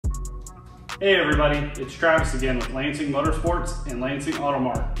Hey everybody, it's Travis again with Lansing Motorsports and Lansing Auto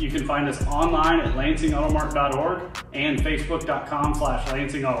Mart. You can find us online at lansingautomart.org and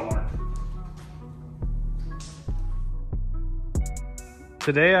facebook.com/lansingautomart.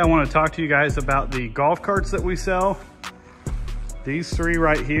 Today I want to talk to you guys about the golf carts that we sell. These three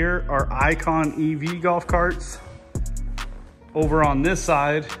right here are Icon EV golf carts. Over on this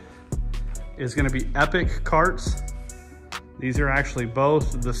side is going to be Epic carts. These are actually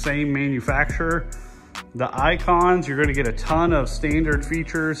both the same manufacturer. The Icons, you're gonna get a ton of standard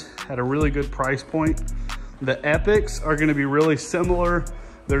features at a really good price point. The Epics are gonna be really similar.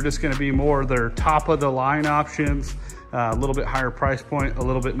 They're just gonna be more their top of the line options, a little bit higher price point, a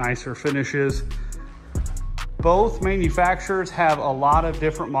little bit nicer finishes. Both manufacturers have a lot of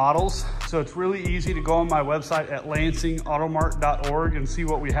different models, so it's really easy to go on my website at lansingautomart.org and see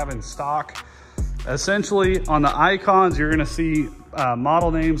what we have in stock. Essentially, on the Icons, you're gonna see model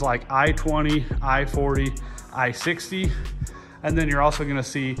names like i20, i40, i60, and then you're also gonna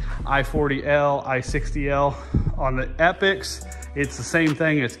see i40L, i60L. On the Epics, it's the same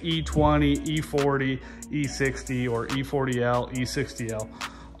thing. It's E20, E40, E60, or E40L, E60L.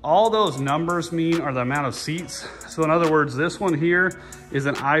 All those numbers mean are the amount of seats. So in other words, this one here is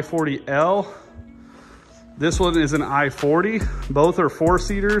an i40L. This one is an i40. Both are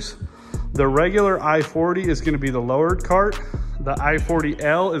 4-seaters. The regular i40 is going to be the lowered cart. The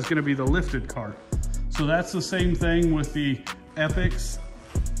i40L is going to be the lifted cart. So that's the same thing with the Epics.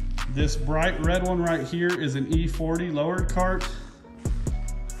 This bright red one right here is an E40 lowered cart.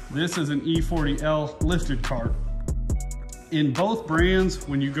 This is an E40L lifted cart. In both brands,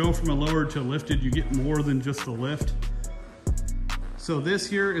 when you go from a lowered to a lifted, you get more than just the lift. So this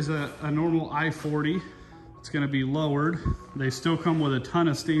here is a normal i40. It's gonna be lowered. They still come with a ton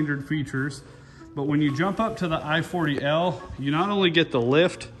of standard features, but when you jump up to the i40L, you not only get the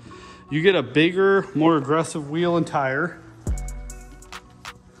lift, you get a bigger, more aggressive wheel and tire.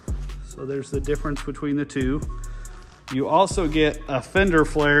 So there's the difference between the two. You also get a fender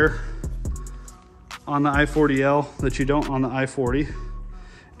flare on the i40L that you don't on the i40.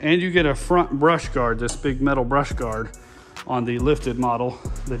 And you get a front brush guard, this big metal brush guard on the lifted model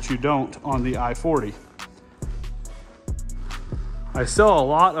that you don't on the i40. I sell a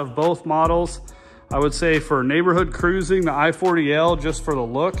lot of both models. I would say for neighborhood cruising, the i40L, just for the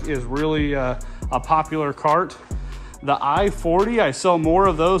look, is really a popular cart. The i40, I sell more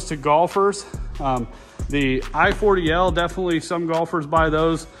of those to golfers. The i40L, definitely some golfers buy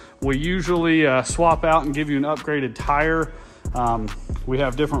those. We usually swap out and give you an upgraded tire. We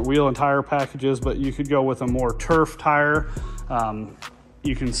have different wheel and tire packages, but you could go with a more turf tire.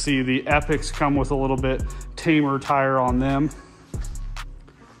 You can see the Epics come with a little bit tamer tire on them.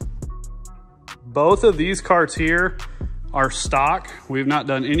 Both of these carts here are stock. We've not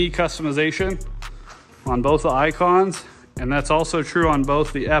done any customization on both the Icons, and that's also true on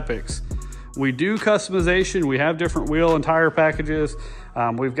both the Epics. We do customization. We have different wheel and tire packages.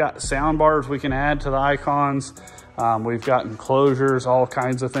 We've got sound bars we can add to the Icons. We've got enclosures, all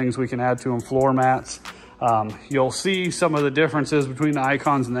kinds of things we can add to them, floor mats. You'll see some of the differences between the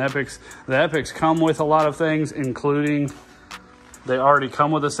Icons and the Epics. The Epics come with a lot of things, including they already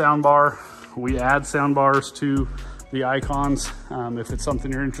come with a sound bar. We add sound bars to the Icons if it's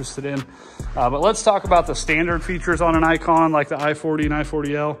something you're interested in. But let's talk about the standard features on an Icon like the i40 and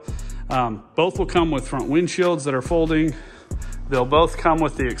i40L. Both will come with front windshields that are folding. They'll both come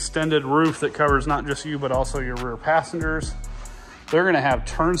with the extended roof that covers not just you, but also your rear passengers. They're gonna have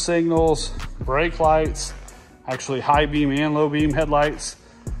turn signals, brake lights, actually high beam and low beam headlights.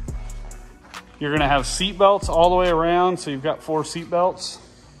 You're gonna have seat belts all the way around, so you've got 4 seat belts.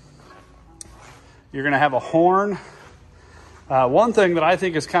 You're gonna have a horn. One thing that I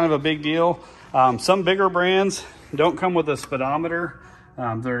think is kind of a big deal, some bigger brands don't come with a speedometer.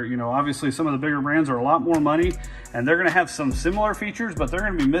 They're, obviously some of the bigger brands are a lot more money, and they're gonna have some similar features, but they're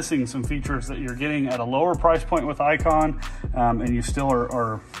gonna be missing some features that you're getting at a lower price point with Icon, and you still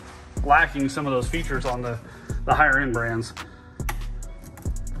are lacking some of those features on the higher end brands.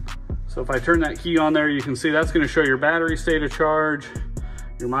 So if I turn that key on there, you can see that's gonna show your battery state of charge,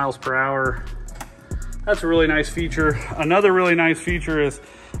 your miles per hour. That's a really nice feature. Another really nice feature is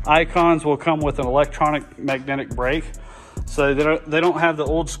Icons will come with an electronic magnetic brake. So they don't have the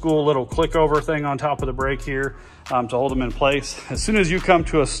old school little click over thing on top of the brake here to hold them in place. As soon as you come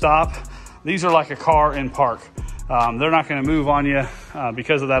to a stop, these are like a car in park. They're not gonna move on you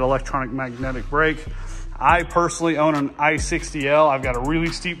because of that electronic magnetic brake. I personally own an i60L. I've got a really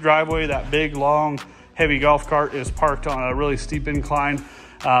steep driveway. That big, long, heavy golf cart is parked on a really steep incline.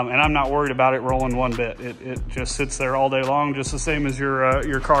 And I'm not worried about it rolling one bit. It just sits there all day long, just the same as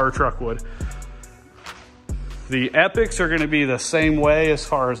your car or truck would. The Epics are gonna be the same way as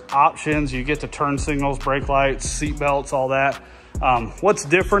far as options. You get the turn signals, brake lights, seat belts, all that. What's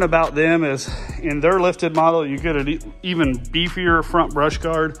different about them is in their lifted model, you get an even beefier front brush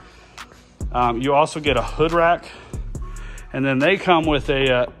guard. You also get a hood rack, and then they come with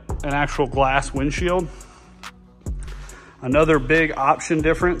an actual glass windshield. Another big option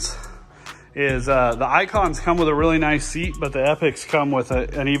difference is the Icons come with a really nice seat, but the Epics come with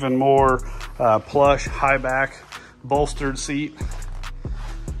an even more plush, high back, bolstered seat.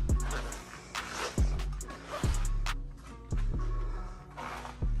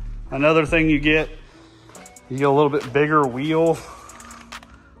 Another thing you get a little bit bigger wheel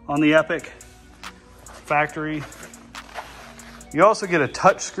on the Epic factory. You also get a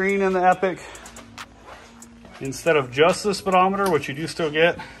touch screen in the Epic instead of just the speedometer, which you do still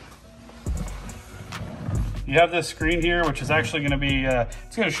get. You have this screen here, which is actually going to be,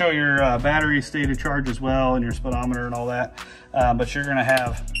 it's going to show your battery state of charge as well, and your speedometer and all that. But you're going to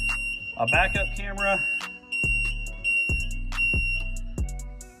have a backup camera.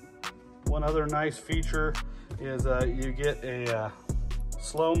 One other nice feature is you get a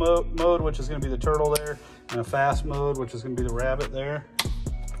slow mode, which is going to be the turtle there, and a fast mode, which is going to be the rabbit there.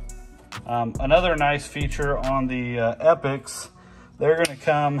 Another nice feature on the Epics, they're going to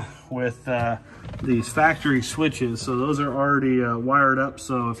come with these factory switches. So those are already wired up.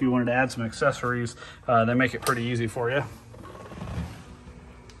 So if you wanted to add some accessories, they make it pretty easy for you.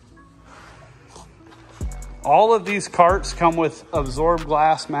 All of these carts come with absorbed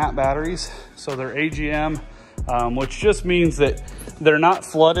glass matte batteries. So they're AGM, which just means that they're not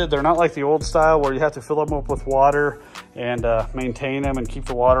flooded. They're not like the old style where you have to fill them up with water and maintain them and keep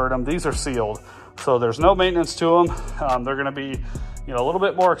the water in them. These are sealed, so there's no maintenance to them. They're gonna be, you know, a little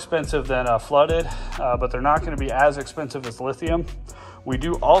bit more expensive than flooded, but they're not gonna be as expensive as lithium. We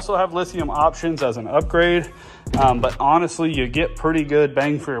do also have lithium options as an upgrade, but honestly, you get pretty good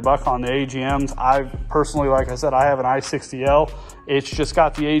bang for your buck on the AGMs. I personally, like I said, I have an i60L. It's just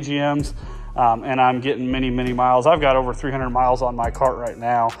got the AGMs, and I'm getting many, many miles. I've got over 300 miles on my cart right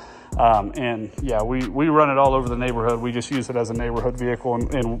now. And yeah, we run it all over the neighborhood. We just use it as a neighborhood vehicle,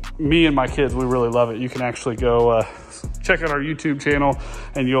 and me and my kids, we really love it. You can actually go check out our YouTube channel,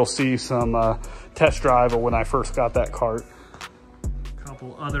 and you'll see some test drive of when I first got that cart.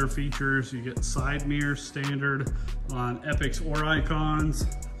 Couple other features, you get side mirrors standard on Epics or Icons.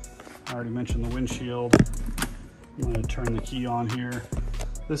 I already mentioned the windshield. I'm going to turn the key on here.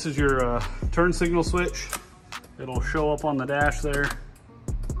 This is your turn signal switch. It'll show up on the dash there.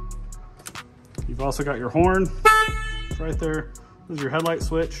 You've also got your horn. It's right there. This is your headlight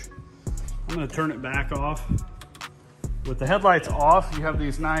switch. I'm going to turn it back off. With the headlights off, you have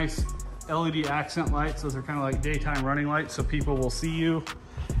these nice LED accent lights. Those are kind of like daytime running lights, so people will see you.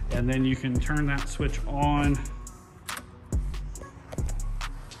 And then you can turn that switch on.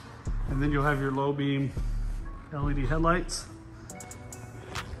 And then you'll have your low beam LED headlights.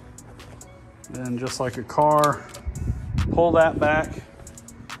 Then just like a car, pull that back.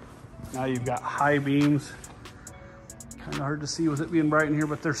 Now you've got high beams. Kind of hard to see with it being bright in here,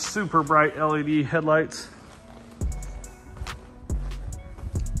 but they're super bright LED headlights.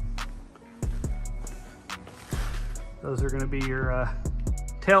 Those are going to be your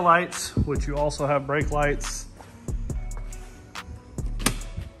tail lights, which you also have brake lights.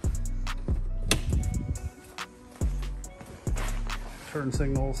 Turn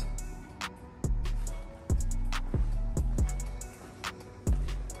signals.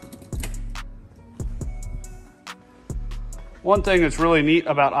 One thing that's really neat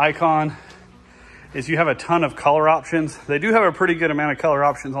about Icon is you have a ton of color options. They do have a pretty good amount of color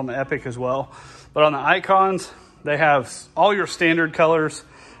options on the Epic as well, but on the Icons, they have all your standard colors,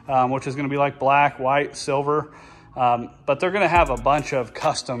 which is going to be like black, white, silver, but they're going to have a bunch of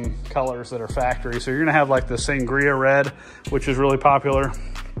custom colors that are factory. So you're going to have like the sangria red, which is really popular,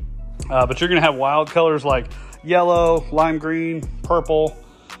 but you're going to have wild colors like yellow, lime green, purple.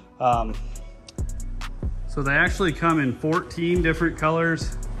 So they actually come in 14 different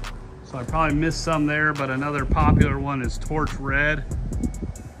colors. So I probably missed some there, but another popular one is torch red.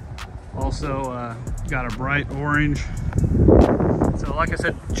 Also got a bright orange. So like I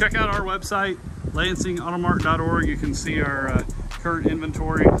said, check out our website, lansingautomart.org. You can see our current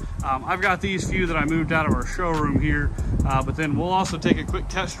inventory. I've got these few that I moved out of our showroom here, but then we'll also take a quick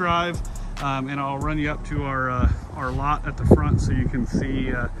test drive, and I'll run you up to our lot at the front so you can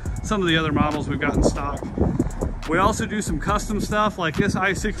see some of the other models we've got in stock. We also do some custom stuff like this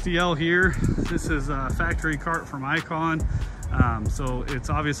i60L here. This is a factory cart from Icon. So it's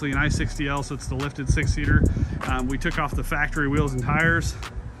obviously an i60L, so it's the lifted 6-seater. We took off the factory wheels and tires.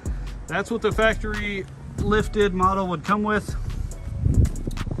 That's what the factory lifted model would come with.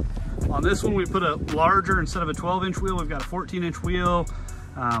 On this one, we put a larger, instead of a 12-inch wheel, we've got a 14-inch wheel.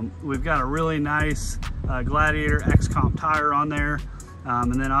 We've got a really nice Gladiator X-Comp tire on there.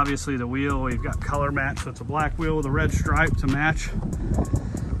 And then obviously the wheel, we've got color match, so it's a black wheel with a red stripe to match.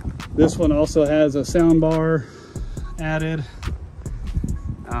 This one also has a sound bar added.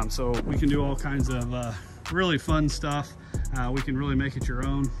 So we can do all kinds of really fun stuff. We can really make it your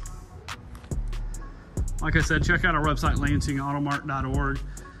own. Like I said, check out our website, lansingautomart.org,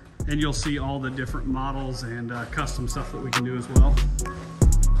 and you'll see all the different models and custom stuff that we can do as well.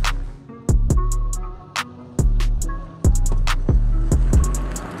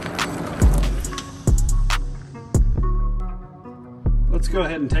 Let's go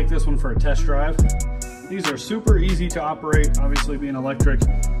ahead and take this one for a test drive. These are super easy to operate, obviously being electric.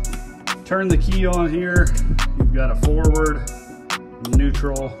 Turn the key on here. You've got a forward,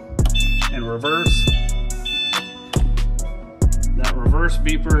 neutral, and reverse. That reverse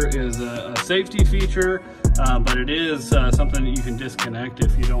beeper is a safety feature, but it is something that you can disconnect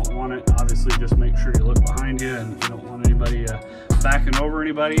if you don't want it. Obviously, just make sure you look behind you and you don't want anybody backing over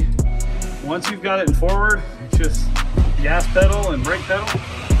anybody. Once you've got it in forward, it's just gas pedal and brake pedal.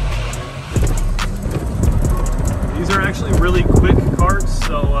 These are actually really quick carts,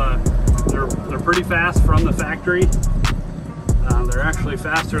 so they're pretty fast from the factory. They're actually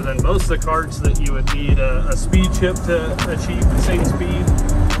faster than most of the carts that you would need a speed chip to achieve the same speed.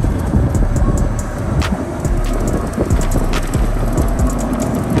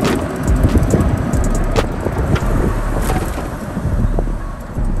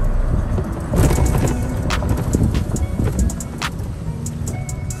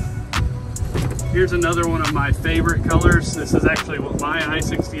 Here's another one of my favorite colors. This is actually what my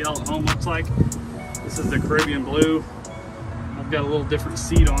i60L at home looks like. This is the Caribbean blue. I've got a little different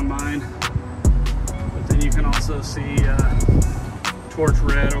seat on mine, but then you can also see torch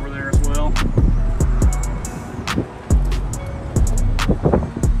red over there as well.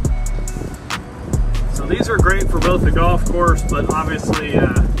 So these are great for both the golf course, but obviously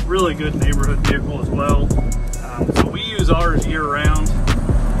really good neighborhood vehicle as well. So we use ours year round.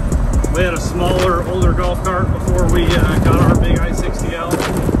 We had a smaller, older golf cart before we got our big i60L.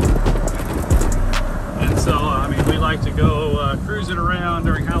 And so, I mean, we like to go cruising around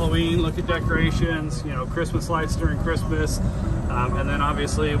during Halloween, look at decorations, you know, Christmas lights during Christmas. And then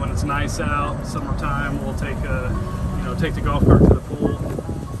obviously when it's nice out, summertime, we'll take the golf cart to the pool.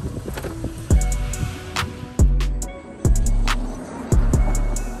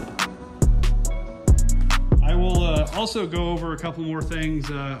 Also go over a couple more things.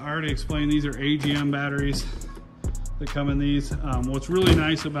 I already explained these are AGM batteries that come in these. What's really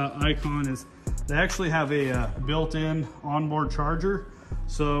nice about Icon is they actually have a built-in onboard charger.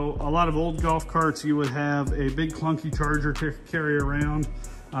 So a lot of old golf carts, you would have a big clunky charger to carry around.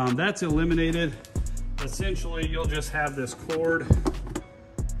 That's eliminated. Essentially, you'll just have this cord.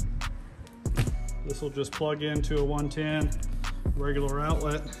 This will just plug into a 110 regular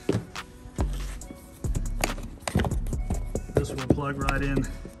outlet. This will plug right in.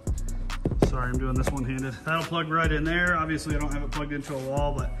 Sorry, I'm doing this one-handed. That'll plug right in there. Obviously, I don't have it plugged into a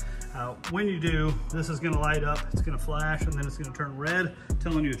wall, but when you do, this is gonna light up, it's gonna flash, and then it's gonna turn red,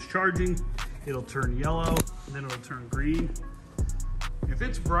 telling you it's charging. It'll turn yellow, and then it'll turn green. If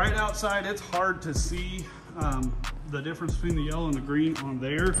it's bright outside, it's hard to see the difference between the yellow and the green on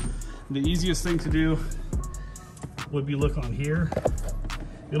there. The easiest thing to do would be look on here.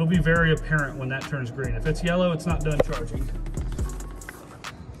 It'll be very apparent when that turns green. If it's yellow, it's not done charging.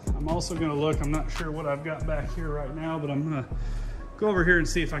 I'm also gonna look, I'm not sure what I've got back here right now, but I'm gonna go over here and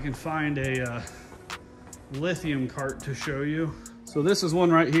see if I can find a lithium cart to show you. So this is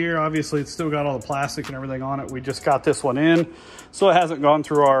one right here. Obviously, it's still got all the plastic and everything on it. We just got this one in, so it hasn't gone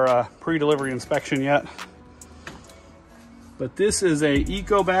through our pre-delivery inspection yet. But this is a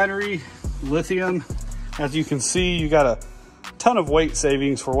eco battery, lithium. As you can see, you got a ton of weight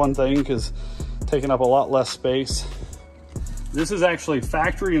savings for one thing, because taking up a lot less space. This is actually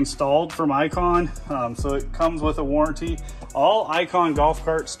factory installed from Icon, so it comes with a warranty. All Icon golf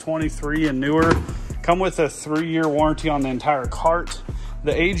carts 23 and newer come with a 3-year warranty on the entire cart.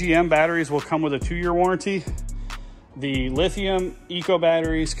 The AGM batteries will come with a 2-year warranty. The lithium eco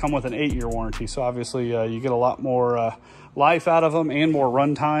batteries come with an 8-year warranty, so obviously you get a lot more life out of them and more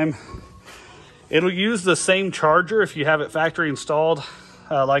runtime. It'll use the same charger if you have it factory installed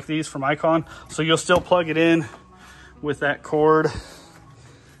like these from Icon, so you'll still plug it in with that cord.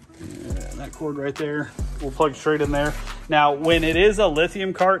 And that cord right there will plug straight in there. Now, when it is a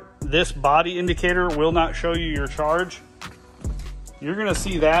lithium cart, this body indicator will not show you your charge. You're gonna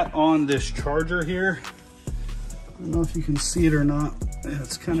see that on this charger here. I don't know if you can see it or not.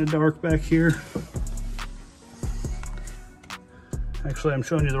 It's kind of dark back here. Actually, I'm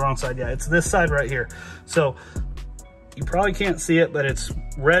showing you the wrong side. Yeah, it's this side right here. So you probably can't see it, but it's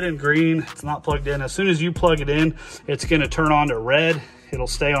red and green. It's not plugged in. As soon as you plug it in, it's gonna turn on to red. It'll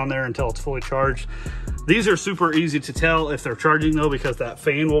stay on there until it's fully charged. These are super easy to tell if they're charging though, because that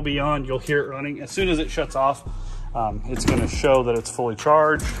fan will be on. You'll hear it running. As soon as it shuts off, it's gonna show that it's fully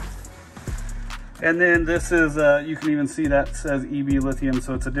charged. And then this is, you can even see that says EB lithium,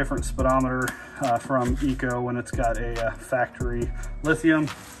 so it's a different speedometer from Eco when it's got a factory lithium.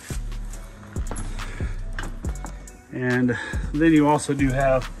 And then you also do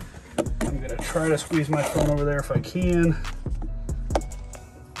have, I'm gonna try to squeeze my phone over there if I can.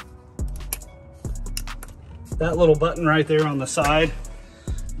 That little button right there on the side,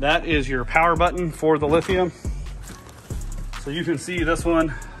 that is your power button for the lithium. So you can see this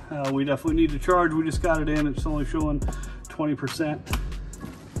one, we definitely need to charge. We just got it in, it's only showing 20%.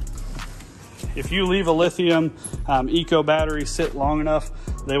 If you leave a lithium Eco battery sit long enough,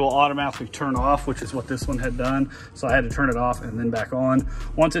 they will automatically turn off, which is what this one had done. So I had to turn it off and then back on.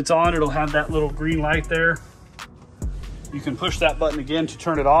 Once it's on, it'll have that little green light there. You can push that button again to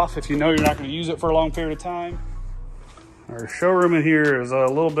turn it off if you know you're not going to use it for a long period of time. Our showroom in here is a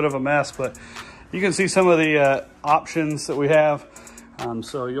little bit of a mess, but you can see some of the options that we have.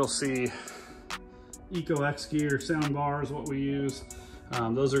 So you'll see Eco X gear, sound bar is what we use.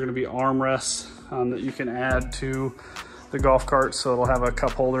 Those are going to be armrests that you can add to the golf cart, so it'll have a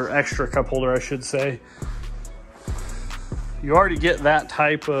cup holder, extra cup holder I should say. You already get that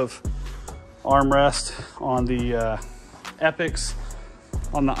type of armrest on the Epics.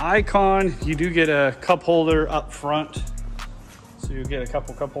 On the Icon, you do get a cup holder up front, so you get a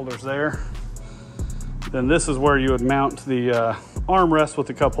couple cup holders there. Then this is where you would mount the armrest with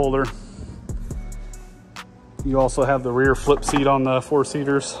the cup holder. You also have the rear flip seat on the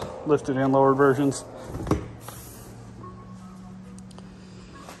 4-seaters, lifted and lowered versions.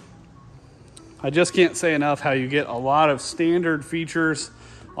 I just can't say enough how you get a lot of standard features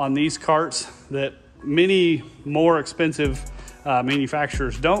on these carts that many more expensive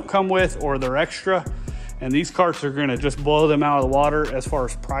manufacturers don't come with, or they're extra. And these carts are gonna just blow them out of the water as far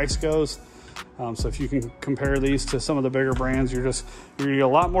as price goes. So if you can compare these to some of the bigger brands, you're gonna get a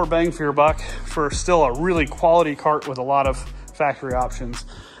lot more bang for your buck for still a really quality cart with a lot of factory options.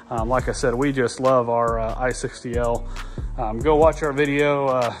 Like I said, we just love our i60L. Go watch our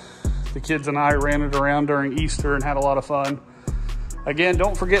video. The kids and I ran it around during Easter and had a lot of fun. Again,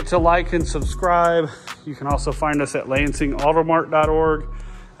 don't forget to like and subscribe. You can also find us at lansingautomart.org.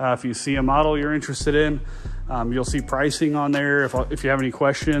 If you see a model you're interested in, you'll see pricing on there. If you have any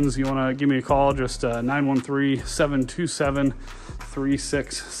questions, you want to give me a call, just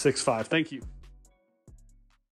 913-727-3665. Thank you.